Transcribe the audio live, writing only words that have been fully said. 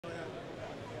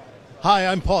Hi,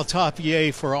 I'm Paul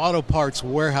Tapier for Auto Parts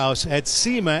Warehouse at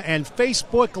SEMA and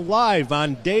Facebook Live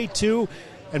on day 2.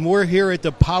 And we're here at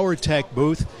the PowerTech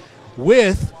booth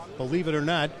with, believe it or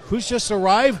not, who's just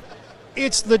arrived?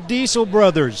 It's the Diesel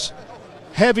Brothers,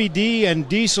 Heavy D and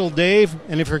Diesel Dave.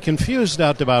 And if you're confused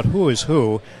out about who is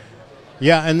who,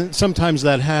 yeah, and sometimes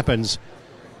that happens.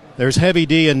 There's Heavy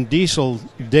D and Diesel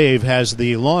Dave has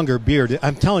the longer beard.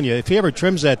 I'm telling you, if he ever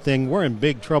trims that thing, we're in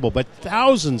big trouble. But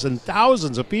thousands and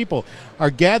thousands of people are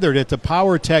gathered at the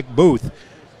PowerTech booth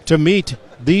to meet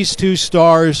these two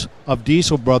stars of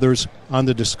Diesel Brothers on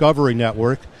the Discovery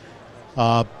Network,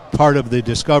 part of the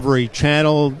Discovery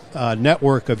Channel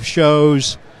network of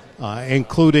shows,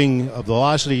 including a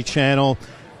Velocity Channel.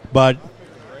 But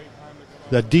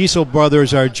the Diesel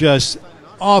Brothers are just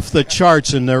off the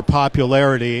charts in their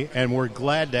popularity, and we're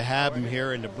glad to have them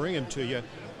here and to bring them to you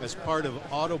as part of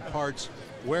Auto Parts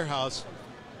Warehouse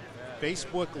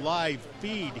Facebook Live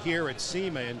feed here at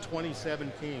SEMA in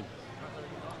 2017.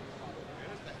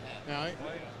 Now,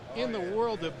 in the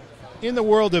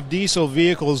world of diesel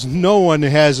vehicles, no one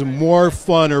has more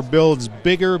fun or builds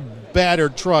bigger, badder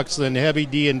trucks than Heavy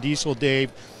D and Diesel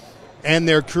Dave and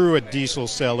their crew at Diesel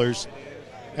Sellers.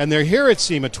 And they're here at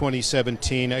SEMA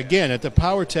 2017, again, at the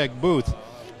PowerTech booth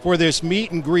for this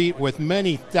meet and greet with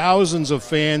many thousands of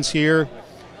fans here.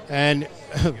 And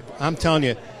I'm telling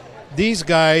you, these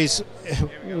guys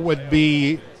would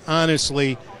be,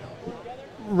 honestly,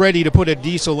 ready to put a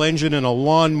diesel engine in a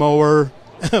lawnmower,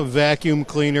 a vacuum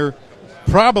cleaner,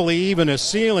 probably even a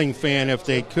ceiling fan if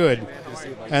they could.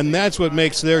 And that's what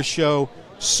makes their show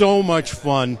so much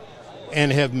fun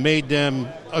and have made them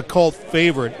a cult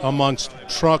favorite amongst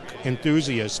truck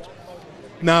enthusiasts.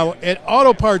 Now, at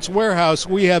Auto Parts Warehouse,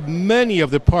 we have many of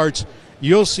the parts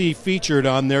you'll see featured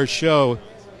on their show,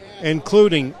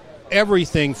 including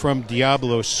everything from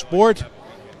Diablo Sport,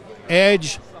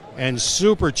 Edge, and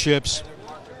Super Chips.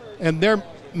 And their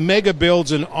mega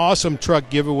builds and awesome truck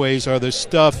giveaways are the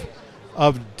stuff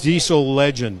of Diesel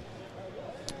legend.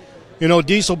 You know,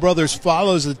 Diesel Brothers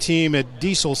follows the team at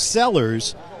Diesel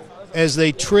Sellers as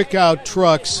they trick out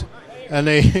trucks, and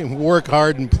they work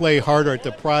hard and play harder at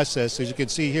the process, as you can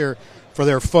see here for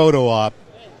their photo op.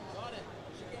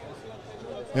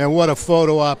 And what a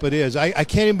photo op it is. I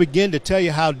can't even begin to tell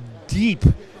you how deep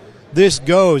this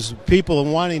goes. People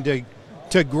wanting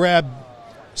to grab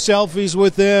selfies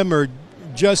with them or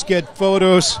just get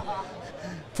photos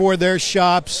for their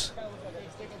shops.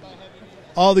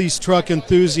 All these truck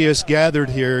enthusiasts gathered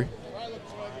here.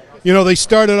 You know, they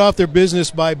started off their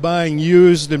business by buying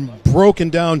used and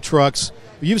broken down trucks.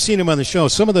 You've seen them on the show.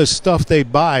 Some of the stuff they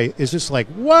buy is just like,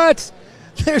 what?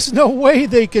 There's no way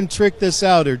they can trick this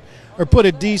out or put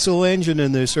a diesel engine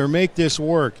in this or make this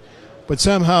work. But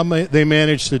somehow they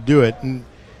managed to do it. And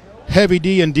Heavy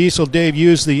D and Diesel Dave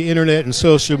use the internet and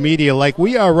social media like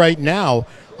we are right now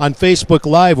on Facebook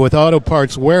Live with Auto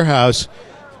Parts Warehouse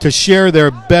to share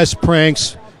their best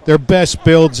pranks, their best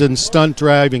builds and stunt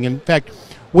driving. In fact,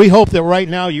 we hope that right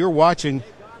now you're watching,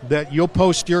 that you'll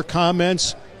post your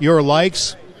comments, your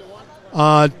likes.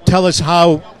 Tell us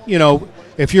how, you know,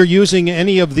 if you're using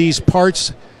any of these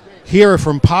parts here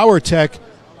from PowerTech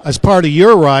as part of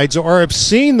your rides or have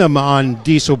seen them on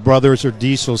Diesel Brothers or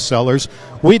Diesel Sellers.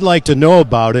 We'd like to know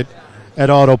about it at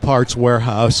Auto Parts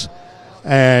Warehouse.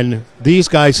 And these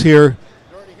guys here,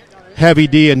 Heavy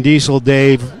D and Diesel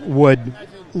Dave, would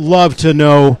love to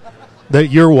know that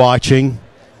you're watching.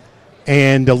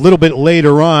 And a little bit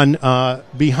later on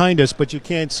behind us, but you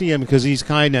can't see him because he's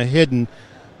kind of hidden,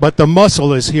 but the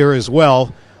muscle is here as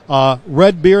well.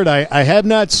 Redbeard, I have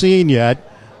not seen yet,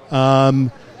 but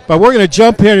we're going to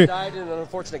jump in. He died in an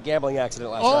unfortunate gambling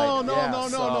accident last night. Oh,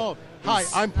 no. Hi,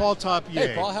 I'm Paul Tapier.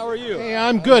 Hey, Paul, how are you? Hey,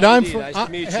 I'm good. I'm from nice to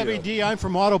meet Heavy you. D. I'm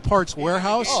from Auto Parts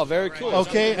Warehouse. Oh, very cool.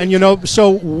 Okay, and you know, so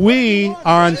we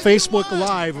are on Facebook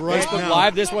Live right Facebook now.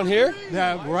 Live, this one here?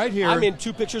 Yeah, right here. I'm in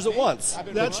 2 pictures at once.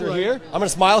 That's Picture right. here. I'm going to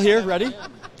smile here. Ready?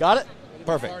 Got it?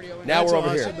 Perfect. Now That's we're over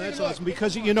awesome. here. That's awesome.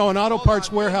 Because, you know, in Auto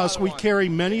Parts Warehouse, we carry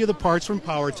many of the parts from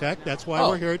PowerTech. That's why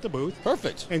we're here at the booth.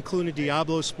 Perfect. Including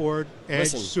Diablo Sport,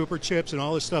 Edge, Listen, Super Chips, and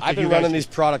all this stuff. I've been running these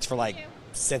products for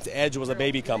since Edge was a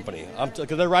baby company.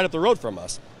 Because they're right up the road from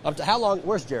us. How long?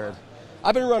 Where's Jared?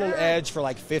 I've been running Edge for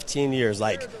 15 years.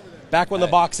 Back when the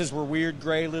boxes were weird,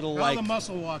 gray, little the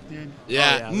muscle walked in.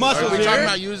 Yeah, Muscle Are we here? talking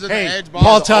about using the Edge box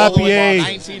Paul all the way Tapier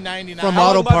from 1999? from How long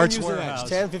Auto have I been Parts using Warehouse. Edge?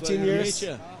 10, 15 years?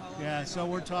 Yeah, so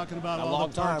we're talking about A all long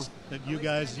the parts time. that you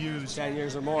guys use. 10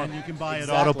 years or more. And you can buy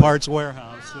Exactly. at Auto Parts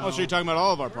Warehouse. Oh, so you're talking about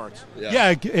all of our parts? Yeah,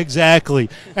 exactly.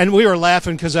 And we were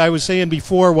laughing because I was saying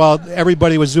before, while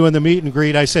everybody was doing the meet and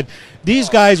greet, I said these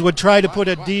guys would try to put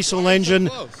a diesel engine.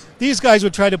 These guys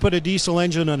would try to put a diesel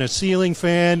engine on a ceiling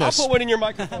fan. I'll put one in your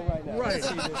microphone right now. Right.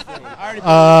 See this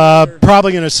thing.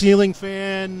 Probably in a ceiling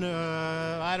fan.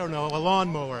 I don't know, a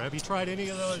lawnmower. Have you tried any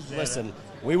of those? Listen,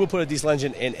 we will put a diesel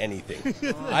engine in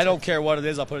anything. I don't care what it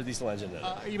is. I'll put a diesel engine in it.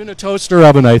 Even a toaster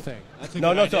oven, I think.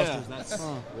 No toasters.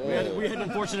 We had an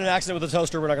unfortunate accident with a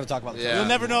toaster. We're not going to talk about that. You'll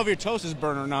never know if your toast is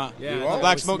burnt or not. Yeah. The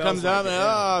black smoke Smells comes like out, it, and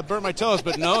yeah. I burnt my toast.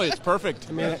 But no, it's perfect.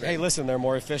 I mean, hey, listen, they're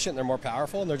more efficient, they're more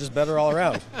powerful, and they're just better all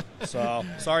around. So,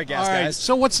 sorry, gas All right. guys.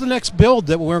 So, what's the next build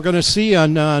that we're going to see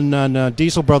on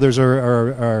Diesel Brothers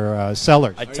or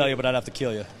Sellers? I'd tell you, but I'd have to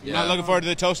kill you. You're not looking forward to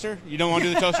the toaster? You don't want to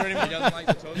do the toaster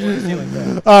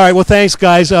anymore? All right. Well, thanks,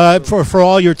 guys, for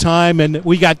all your time, and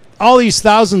we got all these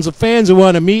thousands of fans who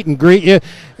want to meet and greet you.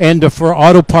 And for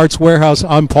Auto Parts Warehouse,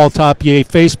 I'm Paul Topier,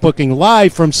 Facebooking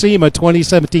live from SEMA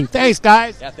 2017. Thanks,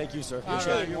 guys. Yeah, thank you, sir.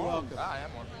 Appreciate it. You're welcome.